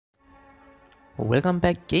Welcome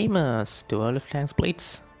back gamers to World of Tanks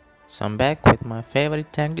Blitz. So I'm back with my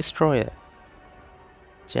favorite tank destroyer,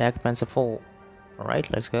 jagpanzer 4. Alright,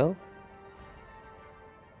 let's go.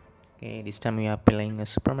 Okay, this time we are playing a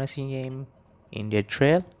supremacy game, India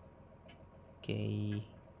Trail. Okay,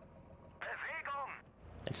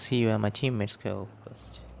 let's see where my teammates go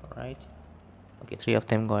first. Alright, okay, 3 of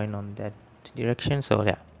them going on that direction, so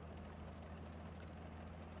yeah.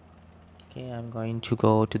 Okay, I'm going to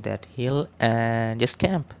go to that hill and just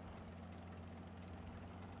camp.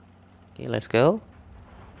 Okay, let's go.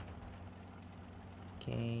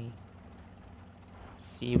 Okay,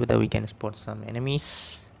 see whether we can spot some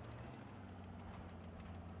enemies.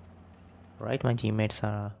 Right, my teammates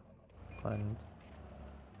are going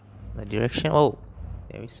the direction. Oh,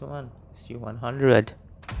 there is one. Su-100.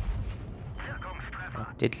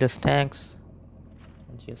 Diddler's tanks.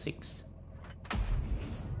 And G6.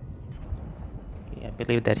 Okay, I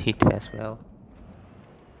believe that hit as well.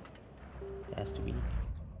 It has to be.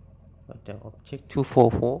 Got the object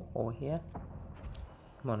 244 over here.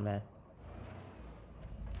 Come on, man.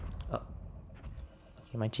 Oh.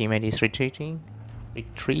 Okay, my teammate is retreating.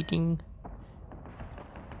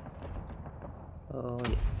 Oh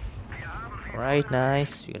yeah. Right,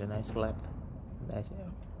 nice. We got a nice lap. Nice.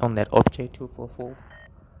 On that object 244.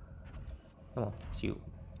 Come on, it's you.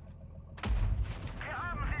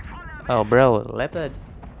 Oh bro, leopard.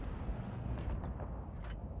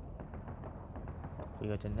 We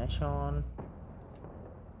got a nation.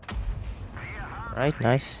 Right,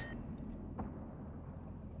 nice.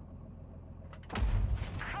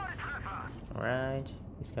 Alright,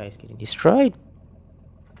 this guy is getting destroyed.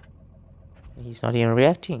 He's not even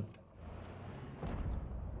reacting.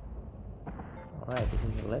 Alright, this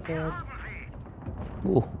is a leopard.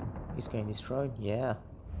 Ooh, he's getting destroyed, yeah.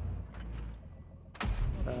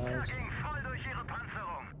 Right.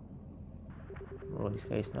 Bro, this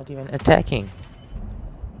guy is not even attacking.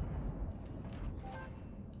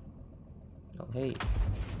 Oh, hey.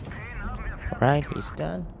 Alright, he's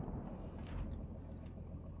done.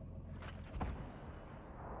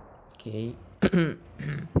 Okay.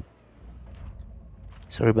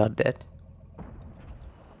 Sorry about that.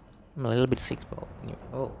 I'm a little bit sick, bro.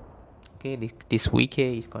 Oh, okay. This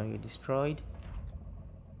VK is going to get destroyed,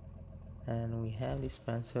 and we have this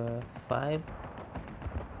Panzer 5.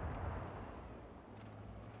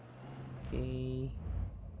 Okay.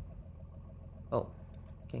 Oh,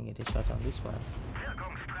 can get a shot on this one.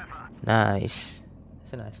 Nice.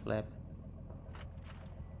 That's a nice lap.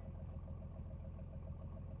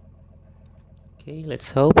 Okay,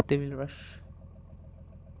 let's hope they will rush.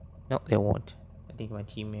 No, they won't. I think my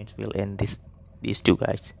teammates will end these two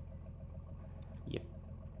guys. Yep.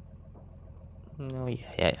 No,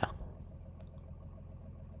 yeah.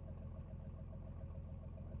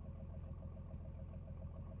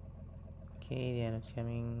 Okay, they are not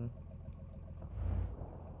coming.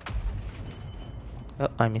 Oh,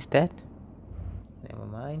 I missed that. Never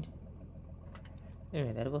mind.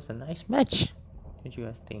 Anyway, that was a nice match. What do you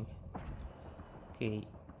guys think? Okay.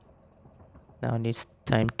 Now it's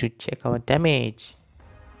time to check our damage.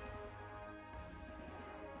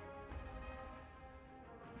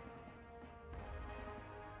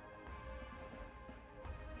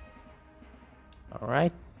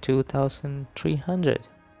 Alright, 2300.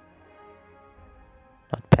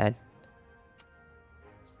 Not bad.